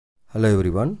Hello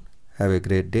everyone, have a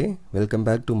great day. Welcome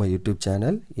back to my YouTube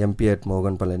channel MP at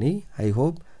Mogan Palani. I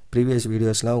hope previous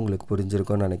videos la உங்களுக்கு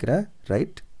புரிஞ்சிருக்கும்னு நினைக்கிறேன்,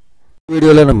 right?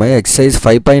 வீடியோல நம்ம exercise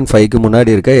 5.5 க்கு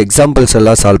முன்னாடி இருக்க examples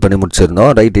எல்லாம் சால்வ் பண்ணி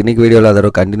முடிச்சிருந்தோம், right? இன்னைக்கு வீடியோல அதோட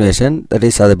continuation, that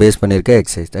is அதை பேஸ் பண்ணிருக்க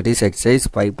exercise, that is exercise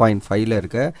 5.5 ல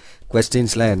இருக்க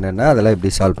questions-லாம் என்னன்னா அதெல்லாம்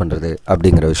எப்படி சால்வ் பண்றது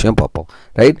அப்படிங்கற விஷயம் பாப்போம்,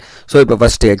 right? சோ இப்போ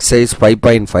first exercise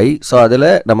 5.5. சோ அதுல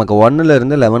நமக்கு 1 ல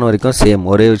இருந்து 11 வரைக்கும் சேம்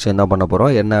ஒரே விஷயம் தான் பண்ண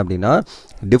போறோம். என்ன அப்படினா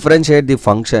differentiate the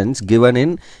functions given in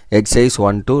exercise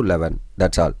 1 to 11.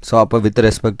 That's all. So அப்ப with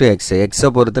respect to x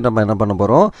பொறுத்து நம்ம என்ன பண்ண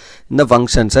போறோம், இந்த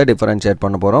functions differentiate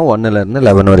பண்ண போறோம் 1 ல இருந்து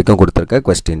 11 வரைக்கும் கொடுத்திருக்க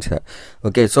questions.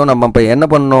 Okay, so நம்ம இப்ப என்ன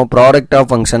பண்ணோம், product of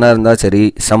function இருந்தா சரி,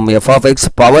 sum f of x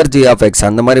power g of x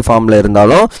அந்த மாதிரி ஃபார்ம்ல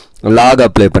இருந்தாலும் log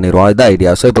apply பண்ணிடுவோம், அதுதான்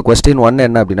ஐடியா. ஸோ இப்போ question 1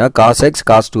 என்ன அப்படின்னா cos x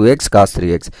cos 2x cos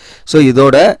 3x. So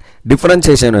இதோட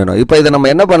டிஃபரன்சியேஷன் வேணும். இப்போ இதை நம்ம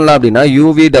என்ன பண்ணலாம் அப்படின்னா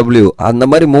UVW அந்த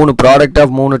மாதிரி மூணு ப்ராடக்ட்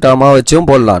ஆஃப் மூணு டேர்மாக வச்சும்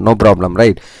போடலாம், no problem,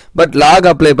 right? But lock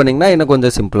apply பண்ணிங்கன்னா இன்னும்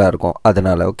கொஞ்சம் சிம்பிளாக இருக்கும்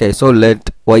அதனால. Okay, so let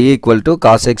y equal to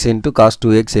cos x into cos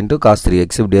 2x into cos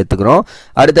 3x இப்படி எடுத்துக்கிறோம்.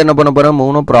 அடுத்து என்ன பண்ண போகிறோம்,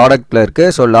 மூணு ப்ராடக்டில்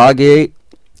இருக்குது. So log a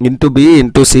into b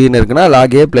into c ன்னு இருக்குன்னா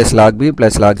log a plus log b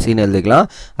plus log c ன்னு எழுதிக்கலாம்,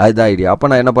 அதுதான் ஐடியா. அப்போ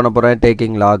நான் என்ன பண்ண போகிறேன்,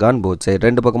 taking log on both side,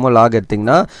 ரெண்டு பக்கமும் log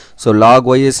எடுத்திங்கன்னா so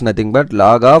log y is nothing but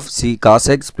log of c cos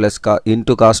x plus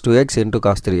into cos 2x into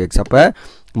cos 3x. அப்போ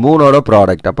மூணோட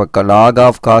ப்ராடக்ட், அப்போ log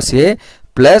of cos a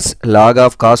plus log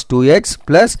of cos 2x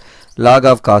plus log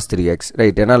of cos 3x,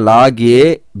 right? ஏன்னா log a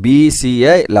b c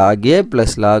log a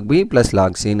plus log b plus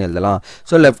log c ன்னு எழுதலாம்.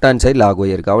 So left hand side log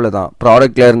y இருக்கு, அவ்வளோதான்.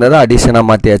 ப்ராடக்டில் இருந்ததை அடிஷனாக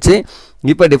மாற்றியாச்சு,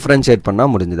 இப்போ differentiate பண்ணால்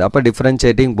முடிஞ்சது. அப்போ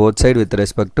differentiating both side with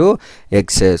respect to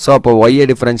X. So அப்போ ஒய்யை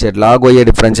டிஃபரன்ஷியேட், லாக் ஒய்யை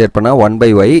டிஃபரன்ஷியேட் பண்ணால்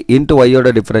 1/y இன்ட்டு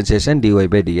ஒய்யோட differentiation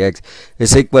dy/dx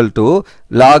is equal to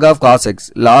log of cos X,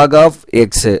 lock of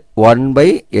X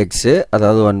 1/x,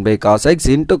 அதாவது 1/cos x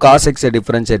இன்ட்டு காஸ் எக்ஸை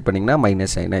டிஃபரன்ஷியேட் பண்ணிங்கன்னா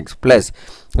minus sine x plus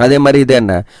அதே மாதிரி இது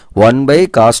என்ன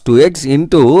 1/cos 2x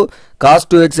into cos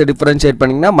 2x differentiate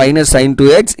பண்ணிங்கன்னா மைனஸ் சைன்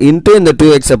 2x இன்ட்டு இந்த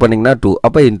 2x பண்ணிங்கன்னா 2,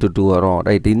 அப்போ இன்ட்டு 2 வரும்,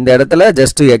 ரைட்? இந்த இடத்துல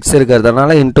ஜஸ்ட் எக்ஸ்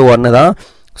இருக்கிறதுனால இன்ட்டு 1 தான்.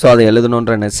 ஸோ அதை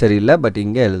எழுதணுன்ற நெசசரி இல்லை, பட்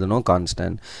இங்கே எழுதணும்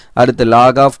கான்ஸ்டன்ட். அடுத்து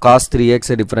log of cos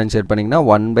 3x differentiate பண்ணிங்கன்னா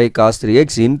 1/cos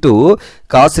 3x into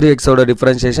cos 3xோட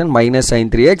differentiation minus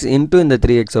sign 3x into இந்த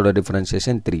 3xோட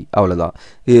டிஃபரன்ஷியேஷன் 3, அவ்வளோதான்.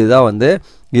 இதுதான் வந்து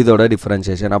இதோட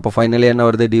டிஃபரன்ஷியேஷன். அப்போ ஃபைனலி என்ன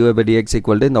வருது, dy/dx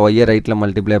ஈக்குவல் டு இந்த ஒய்யை ரைட்டில்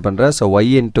மல்டிப்ளை பண்ணுறேன். So y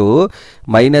into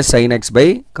minus sine x by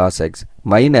cos X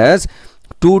minus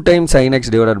 2 times sin x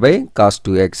divided by cos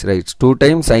 2x, right? 2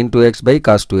 times sin 2x by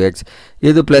cos 2x.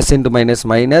 இது plus into minus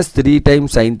minus 3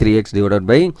 times sin 3x divided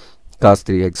by cos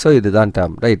 3x. So இதுதான்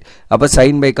term, right? அப்போ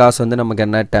sin by cos வந்து நமக்கு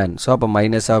என்ன tan. So அப்போ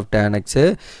minus of tan x.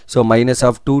 So minus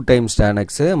of 2 times tan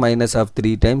x minus of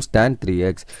 3 times tan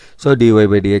 3x. So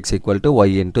dy/dx equal to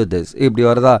y into this. இப்படி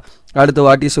வருதா? அடுத்து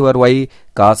what is your y,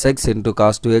 cos x into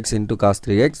cos 2x into cos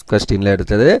 3x questionல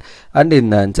எடுத்தது. And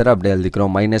இந்த answer அப்படியே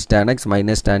எழுதிக்கிறோம், minus tan x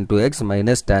minus tan 2x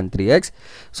minus tan 3x.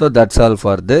 So that's all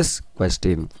for this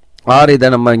question. R இதை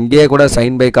நம்ம இங்கேயே கூட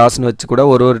சைன் பை காசுன்னு வச்சு கூட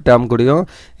ஒரு டேர்ம் கூடயும்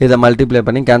இதை மல்டிப்ளை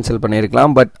பண்ணி கேன்சல்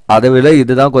பண்ணியிருக்கலாம், பட் அதை விட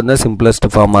இதுதான் கொஞ்சம் சிம்பிளஸ்ட்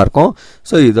ஃபார்மாக இருக்கும்.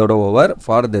 ஸோ இதோட over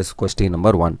for this question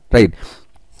number 1, right?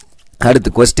 அடுத்து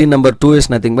question number 2 is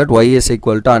nothing but y is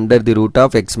equal to under the root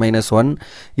of x minus 1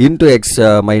 into x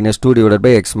minus 2 divided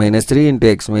by x minus 3 into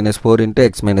x minus 4 into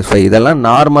x minus 5. இதெல்லாம்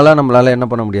நார்மலாக நம்மளால் என்ன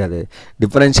பண்ண முடியாது,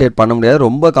 differentiate பண்ண முடியாது,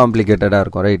 ரொம்ப காம்ப்ளிகேட்டடாக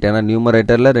இருக்கும், ரைட்? ஏன்னா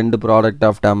நியூமரேட்டரில் 2 ப்ராடக்ட்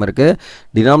ஆஃப் டேர்ம் இருக்குது,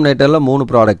 டினாமினேட்டரில் 3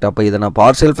 ப்ராடக்ட். அப்போ இதை நான்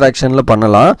பார்ஷியல் ஃப்ராக்ஷனில்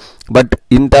பண்ணலாம், but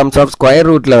in terms of square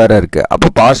ரூட்டில் வேறு இருக்குது. அப்போ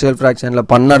பார்ஷியல் ஃப்ராக்ஷனில்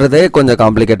பண்ணுறதே கொஞ்சம்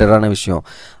காம்ப்ளிகேட்டடான விஷயம்,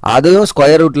 அதுவும்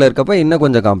ஸ்கொயர் ரூட்டில் இருக்கப்போ இன்னும்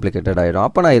கொஞ்சம் காம்ப்ளிகேட்டட் ஆகிடும்.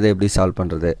 அப்போ நான் இதை எப்படி சால்வ்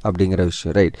பண்ணுறது அப்படிங்கிற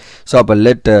விஷயம், ரைட்? ஸோ அப்போ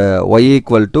let y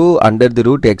equal to under the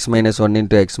root x minus 1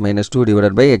 into x minus 2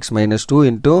 divided by x minus 2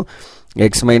 into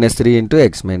x minus 3 into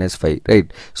x minus 5,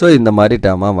 right? So இந்த மாதிரி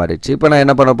டேர்மாக மாறிடுச்சு. இப்போ நான்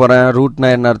என்ன பண்ண போகிறேன், ரூட்னா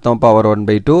என்ன அர்த்தம், பவர்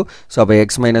 1/2. ஸோ அப்போ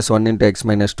x minus 1 into x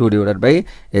minus 2 divided by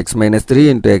x minus 3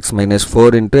 into x minus 4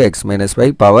 into x minus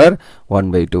 5 power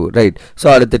 1/2, right? So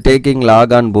அடுத்து taking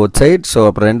log on both sides. So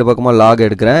அப்புறம் ரெண்டு பக்கமும் log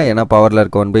எடுக்கிறேன், ஏன்னா பவரில்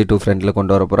இருக்க 1/2 ஃப்ரெண்டில்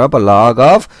கொண்டு வர போகிறோம். அப்போ log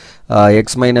of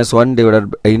x minus 1 divided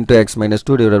into x minus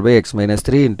 2 divided by x minus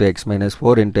 3 into x minus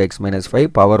 4 into x minus 5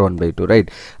 power 1/2, right?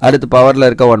 அடுத்து பவரில்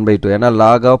இருக்க 1/2, ஏன்னா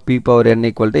log of p power n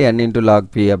equal to n into log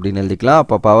p அப்படின்னு எழுதிக்கலாம்.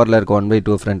 அப்போ பவரில் இருக்க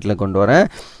 1/2 ஃப்ரண்ட்டில் கொண்டு வரேன்.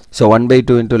 So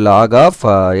 1/2 into log of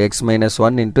x minus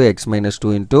 1 into x minus 2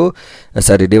 into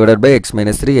divided by x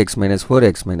minus 3 x minus 4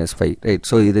 x minus 5, right?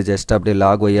 So இது just அப்படியே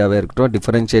log y-ஆவே இருக்கட்டும்,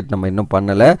 டிஃபரன்ஷியேட் நம்ம இன்னும்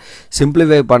பண்ணலை,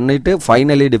 சிம்பிளிஃபை பண்ணிவிட்டு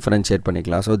ஃபைனலி டிஃபரன்ஷியேட்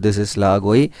பண்ணிக்கலாம். So this is log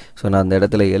y. So நான் அந்த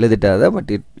இடத்துல எழுதிட்டாத,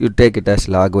 but you take it as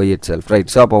log y itself, right?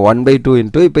 So அப்போ 1/2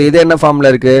 into இப்போ இது என்ன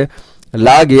ஃபார்மில் இருக்குது,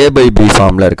 log a by b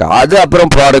ஃபார்மில் இருக்கு. அது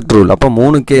அப்புறம் ப்ராடக்ட் ரூல். அப்போ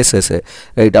 3 கேசஸ்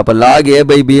ரைட். அப்போ log a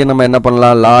by b நம்ம என்ன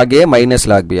பண்ணலாம், log a minus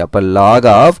log b. அப்போ log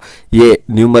of a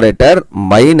numerator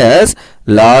minus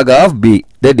log of b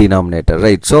the denominator,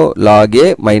 right? So log a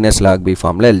minus log b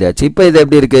ஃபார்மில் எழுதியாச்சு. இப்போ இது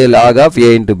எப்படி இருக்கு, log of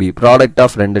a into b product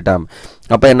of ரெண்டு டேர்ம்.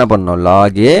 அப்போ என்ன பண்ணணும்,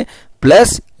 log a plus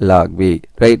log b,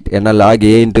 right? ஏன்னா log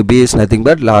a into b is nothing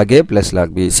but log a plus log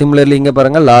b. Similarly இங்க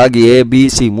பாருங்க log a b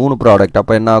c 3 product.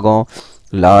 அப்போ என்ன ஆகும்,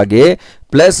 log a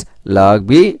plus log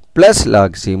b plus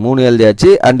log c 3 எழுதியாச்சு.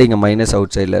 And இங்கே minus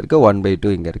out சைடில் இருக்குது,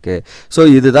 1/2 இங்கே இருக்குது. ஸோ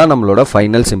இதுதான் நம்மளோட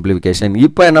ஃபைனல் சிம்பிளிஃபிகேஷன்.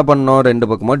 இப்போ என்ன பண்ணோம், ரெண்டு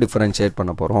பக்கமும் டிஃபரன்ஷியேட்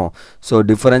பண்ண போகிறோம். So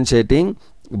differentiating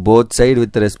both side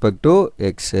with respect to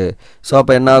x. so அப்ப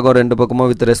என்ன ஆகும், ரெண்டு பக்கமும்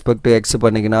with respect to x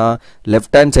பண்ணிக்கினா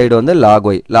left hand side வந்து log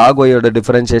y. log y ஓட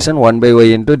differentiation 1/y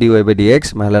into dy by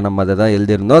dx. மேல நம்ம அதை தான்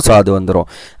எழுதியிருந்தோம். ஸோ அது வந்துடும்.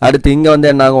 அடுத்து இங்கே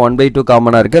வந்து என்ன ஆகும், 1/2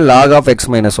 காமனாக இருக்குது, log of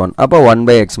x minus 1. அப்போ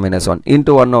 1/x minus 1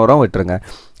 into 1 வரும், விட்டுருங்க.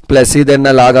 plus இது என்ன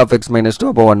log of x minus 2.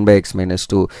 அப்போ 1/x minus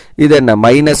 2. இது என்ன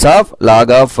minus of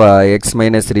log of x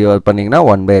minus 3 பண்ணிங்கன்னா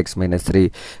 1/x minus 3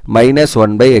 minus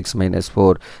 1/x minus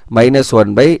 4 minus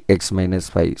 1/x minus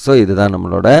 5. So இதுதான்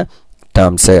நம்மளோட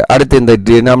terms. அடுத்து இந்த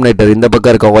denominator இந்த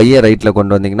பக்கம் இருக்க y ரைட்டில்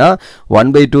கொண்டு வந்தீங்கன்னா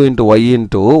 1/2 into y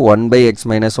into 1/x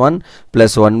minus 1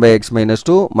 plus 1/x minus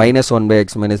 2 minus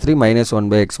 1/x minus 3 minus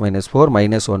 1/x minus 4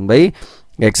 minus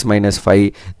 1/x minus 5.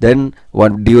 then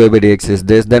 1 dy by dx is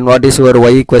this. then what is your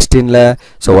y question la?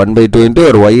 so 1/2 into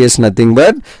your y is nothing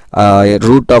but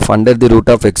root of under the root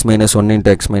of x minus 1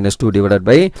 into x minus 2 divided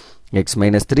by x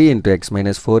minus 3 into x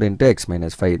minus 4 into x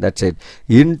minus 5. that's it.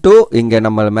 into இங்கே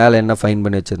நம்ம மேலே என்ன fine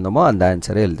பண்ணி வச்சுருந்தோமோ அந்த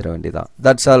ஆன்சரை எழுதிட வேண்டியதான்.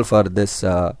 that's all for this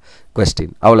question.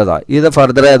 அவ்வளோதான். இதை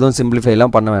ஃபர்தராக எதுவும்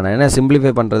சிம்பிளிஃபைலாம் பண்ண வேணாம். ஏன்னா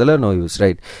சிம்பிளிஃபை பண்ணுறதுல நோ யூஸ்,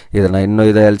 ரைட்? இதை நான் இன்னும்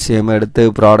இதை எல்சிஎம் எடுத்து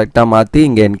ப்ராடக்டாக மாற்றி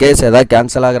இங்கே இன்கேஸ் எதாவது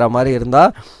கேன்சல் ஆகிற மாதிரி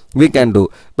இருந்தால் we can do,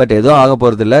 but எதுவும் ஆக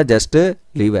போகிறது இல்லை, just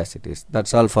leave as it is.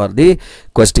 that's all for the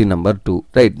question number 2,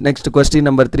 right? next question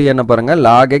number 3 என்ன பாருங்க,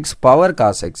 log x power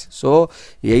cos x. so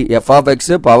f of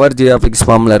x power g of x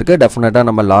ஃபார்மில் இருக்குது, டெஃபினட்டாக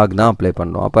நம்ம log தான் அப்ளை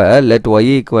பண்ணோம். அப்போ let y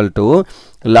equal to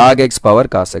log x power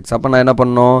cos x. அப்போ நான் என்ன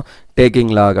பண்ணணும், taking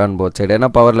log on both side. ஏன்னா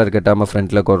பவரில் இருக்க டேர்மை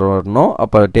ஃப்ரண்ட்டில் கொண்டு வரணும்.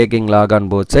 அப்போ taking log on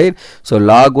both side. so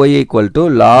log y equal to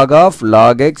log of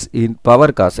log x in power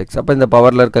cos x. அப்போ இந்த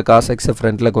பவரில் இருக்க cos x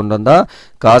ஃப்ரண்ட்டில் கொண்டு வந்தால்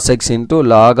cos x into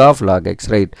log of log x,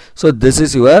 right? so this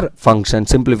is your function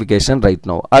simplification right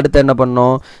now. அடுத்து என்ன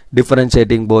பண்ணோம்,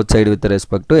 differentiating both side with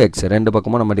respect to x. ரெண்டு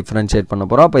பக்கமும் நம்ம differentiate பண்ண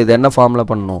போகிறோம். அப்போ இது என்ன ஃபார்மில்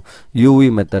பண்ணணும், uv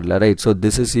மெத்தடில், right? so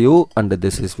this is u and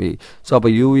this is v. so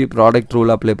அப்போ uv ப்ராடக்ட்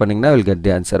ரூல் அப்ளை பண்ணிங்கன்னா will get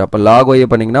the answer. அப்போ log y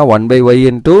பண்ணிங்கன்னா 1/y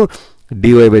into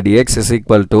dy by dx is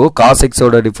equal to cos x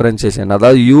ஓட differentiation,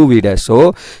 அதாவது uv dash. so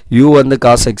u வந்து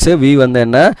cos x, v வந்து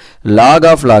என்ன, log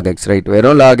of log x, right?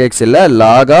 வெறும் log x இல்லை,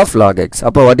 log of log x.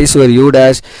 அப்போ what is your u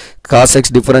dash, cos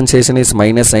x differentiation is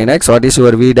minus sin x. what is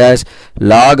your v dash,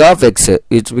 log of x,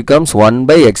 which becomes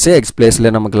 1/x. x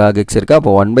placeல நமக்கு log x இருக்கு.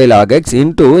 அப்போ 1/log x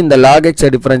into இந்த log x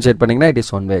differentiate பண்ணிங்கன்னா it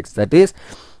is 1/x. that is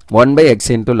 1/x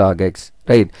into log x,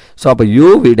 right? so அப்போ u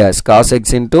v dash cos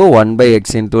x into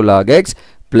 1/x into log x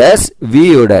plus v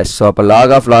u dash. so அப்போ log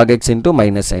of log x into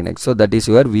minus sin x. so that is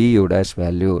your v u dash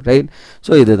value, right?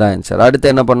 so இதுதான் answer.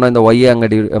 அடுத்து என்ன பண்ணோம், இந்த y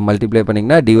அங்கே multiply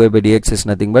பண்ணிங்கன்னா dy by dx is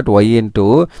nothing but y into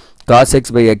cos x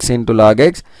by x into log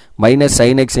x minus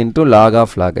sin x into log of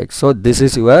log x. so this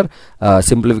is your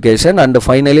simplification. and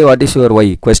finally what is your y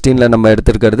questionல நம்ம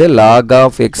எடுத்திருக்கிறது log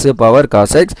of x power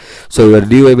cos x. so your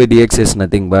dy by dx is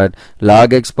nothing but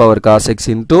log x power cos x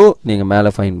into நீங்க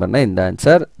மேலே find பண்ண இந்த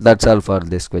answer. that's all for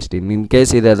this question. in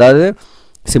case இது ஏதாவது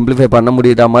simplify பண்ண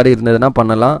முடியாத மாதிரி இருந்ததுன்னா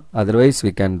பண்ணலாம், otherwise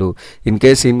we can do.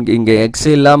 In case இங்கே எக்ஸ்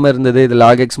இல்லாமல் இருந்தது, இது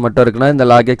log x மட்டும் இருக்குன்னா இந்த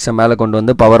log x மேலே கொண்டு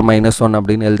வந்து பவர் -1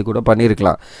 அப்படின்னு எழுதி கூட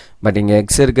பண்ணியிருக்கலாம். பட் இங்கே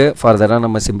எக்ஸ் இருக்குது, ஃபர்தராக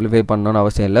நம்ம சிம்பிளிஃபை பண்ணணும்னு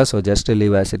அவசியம் இல்லை. So just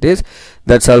leave as it is.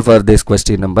 That's all for this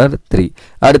question number 3.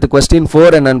 அடுத்து கொஸ்டின்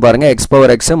 4 என்னன்னு பாருங்கள், x power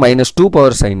x minus 2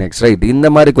 power sin x, right? இந்த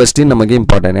மாதிரி கொஸ்டின் நமக்கு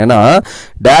இம்பார்ட்டன்ட். ஏன்னா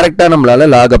டேரெக்டாக நம்மளால்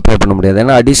லாக் அப்ளை பண்ண முடியாது.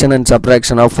 ஏன்னா அடிஷன் அண்ட்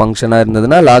சப்ராக்ஷன் ஆஃப் ஃபங்க்ஷனாக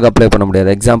இருந்ததுன்னா லாக் அப்ளை பண்ண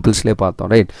முடியாது. எக்ஸாம்பிள்ஸ்லேயே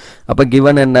பார்த்தோம், ரைட்? அப்போ கிவன்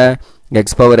என்ன,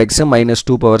 x power x minus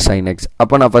 2 power sin x.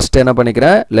 அப்போ நான் ஃபர்ஸ்ட் என்ன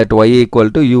பண்ணிக்கிறேன், let y equal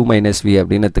to u minus v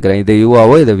அப்படின்னு எடுத்துக்கிறேன். இது u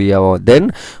ஆவோ இது v ஆவோ. then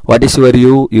what is your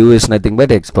u, u is nothing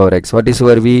but x power x. what is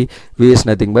your v, v is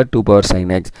nothing but 2 power sin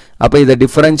x. அப்போ இதை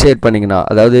differentiate பண்ணிங்கன்னா,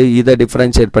 அதாவது இதை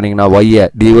டிஃபரன்ஷியேட் பண்ணிங்கன்னா y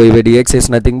dy by dx is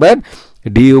nothing but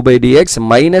du by dx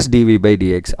minus dv by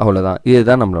dx. அவ்வளோதான்.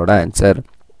 இதுதான் நம்மளோட answer.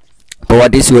 இப்போ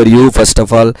what is your u first of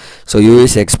all? So u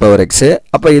is x power x.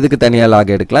 அப்போ இதுக்கு தனியாக log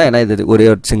எடுக்கலாம், ஏன்னா இது ஒரே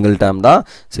ஒரு single term தான்,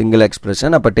 single expression.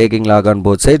 அப்போ taking log on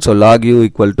both sides. So log u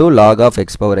equal to log of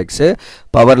x power x.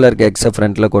 பவரில் இருக்க x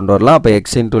ஃப்ரண்ட்டில் கொண்டு வரலாம். அப்போ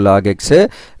x into log x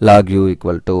log u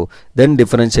equal to. Then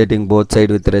differentiating both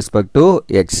side with respect to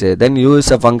x. Then u is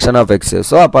a function of x.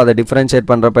 So அப்போ அதை differentiate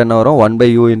பண்ணுறப்ப என்ன வரும்? 1 by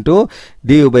u into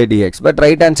du by dx. But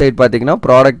right hand side பார்த்தீங்கன்னா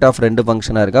product of ரெண்டு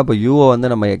ஃபங்க்ஷனாக இருக்குது. அப்போ u வந்து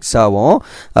நம்ம x ஆகும்,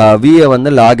 v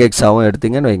வந்து log x ஆகும்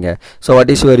எடுத்தீங்கன்னு வைங்க. So what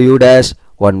is your u dash?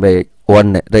 1 by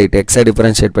 1, right? X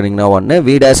differentiate பண்ணிங்கன்னா 1,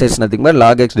 v dash is nothing but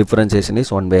log x differentiation is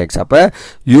 1 by x. அப்போ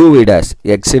u v dash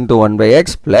x into 1 by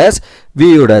x plus v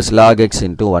u dash log x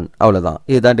into 1, அவ்வளோதான்.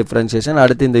 இதுதான் differentiation.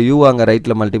 அடுத்து இந்த u அங்கே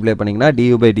ரைட்டில் multiply பண்ணிங்கன்னா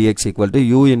du by dx equal to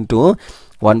u into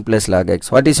 1 plus log x.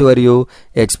 What is your u?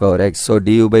 X power x. So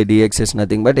du by dx is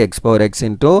nothing but x power x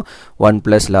into 1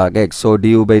 plus log x. So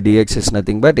du by dx is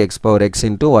nothing but x power x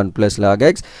into 1 plus log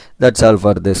x. That's all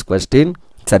for this question.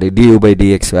 Sorry, du by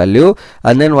dx value.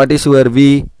 And then what is your v?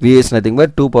 V is nothing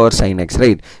but 2 power sin x,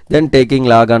 right? Then taking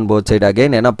log on both side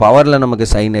again, ஏன்னா பவரில் நமக்கு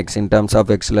sin x in terms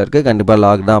of x இருக்குது, கண்டிப்பாக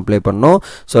log தான் apply பண்ணணும்.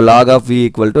 So log of v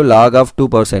equal to log of 2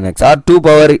 power sin x or 2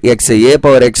 power x, a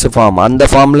power x form, அந்த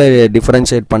ஃபார்மில்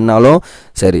differentiate பண்ணாலும்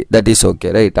சரி, that is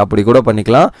okay, right? அப்படி கூட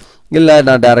பண்ணிக்கலாம், இல்லை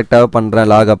நான் டேரெக்டாக பண்ணுறேன்,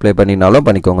 லாக் அப்ளை பண்ணினாலும்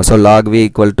பண்ணிக்கோங்க. So lock we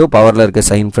equal to பவரில் இருக்க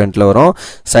சைன் ஃப்ரண்ட்டில் வரும்,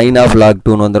 சைன் ஆஃப் லாக்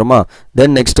 2ன்னு வந்துருமா.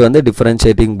 தென் நெக்ஸ்ட் வந்து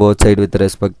differentiating both side with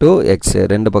respect to X,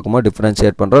 ரெண்டு பக்கமும்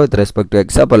டிஃபரன்ஷியேட் பண்ணுறோம் வித் ரெஸ்பெக்ட் டு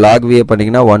எக்ஸ். அப்போ லாக் வியை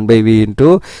பண்ணிங்கன்னா 1 by v into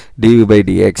TV by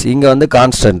dx. இங்கே வந்து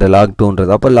கான்ஸ்டன்ட் லாக்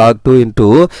 2ன்றது, அப்போ லாக் 2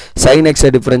 இன்டூ சைன்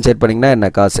எக்ஸை டிஃபரன்ஷியேட் பண்ணிங்கன்னா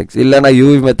என்ன காஸ் எக்ஸ். இல்லைனா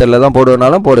யூவி மெத்தடில் தான்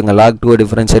போடுவனாலும் போடுங்க, லாக் 2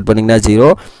 டிஃபரன்ஷியேட் பண்ணிங்கன்னா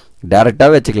 0,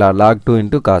 டேரெக்டாகவே வச்சுக்கலாம் log 2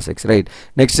 into cos x, right?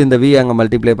 Next இந்த v அங்கே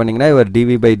மல்டிப்ளை பண்ணிங்கன்னா your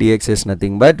dv by dx is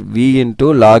nothing but v into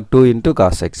log 2 into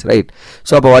cos x, right?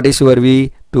 So அப்போ what is your v?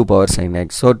 2 power sin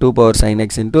x. So 2 power sin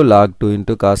x into log 2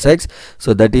 into cos x. So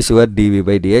that is your dv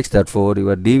by dx. Therefore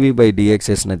your dv by dx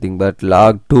is nothing but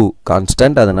log 2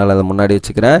 constant, அதனால் அதை முன்னாடி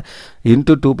வச்சுக்கிறேன்,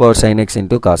 into 2 power sin x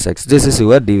into cos x. This is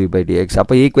your dv by dx.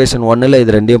 அப்போ equation 1ல்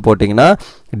இது ரெண்டையும் போட்டிங்கன்னா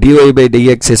dy by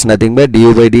dx is nothing but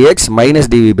du by dx minus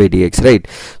dv by dx, right?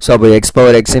 So அப்போ x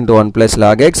power x into 1 plus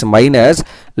log x minus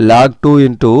log 2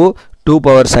 into 2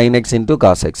 power sin x into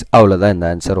cos x, அவ்வளோதான் இந்த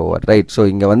answer over, right? So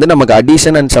இங்கே வந்து நமக்கு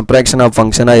addition and subtraction of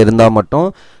ஃபங்க்ஷனாக இருந்தால் மட்டும்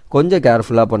கொஞ்சம்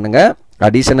கேர்ஃபுல்லாக பண்ணுங்கள்.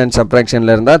 அடிஷன் அண்ட்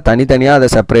சப்ராக்ஷனில் இருந்தால் தனித்தனியாக அதை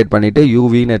செப்பரேட் பண்ணிவிட்டு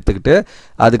யூவின்னு எடுத்துக்கிட்டு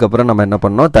அதுக்கப்புறம் நம்ம என்ன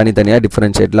பண்ணோம், தனித்தனியாக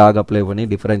டிஃபரன்ஷியேட் லாக் அப்ளை பண்ணி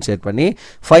டிஃபரன்ஷியேட் பண்ணி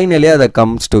ஃபைனலி அதை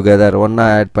கம்ஸ் டுகெதர் ஒன்றா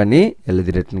ஆட் பண்ணி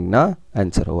எழுதிட்டுங்கன்னா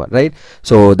answer over, right?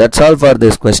 So that's all for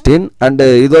this question. And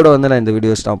இதோட வந்து நான் இந்த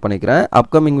வீடியோ ஸ்டாப் பண்ணிக்கிறேன்.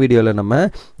 அப்கமிங் வீடியோவில் நம்ம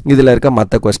இதில் இருக்க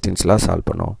மற்ற கொஸ்டின்ஸ்லாம் சால்வ்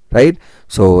பண்ணுவோம், right?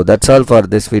 So that's all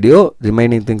for this video.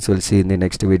 Remaining things will see in the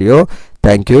next video.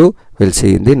 Thank you. We'll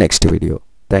see in the next video.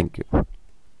 Thank you.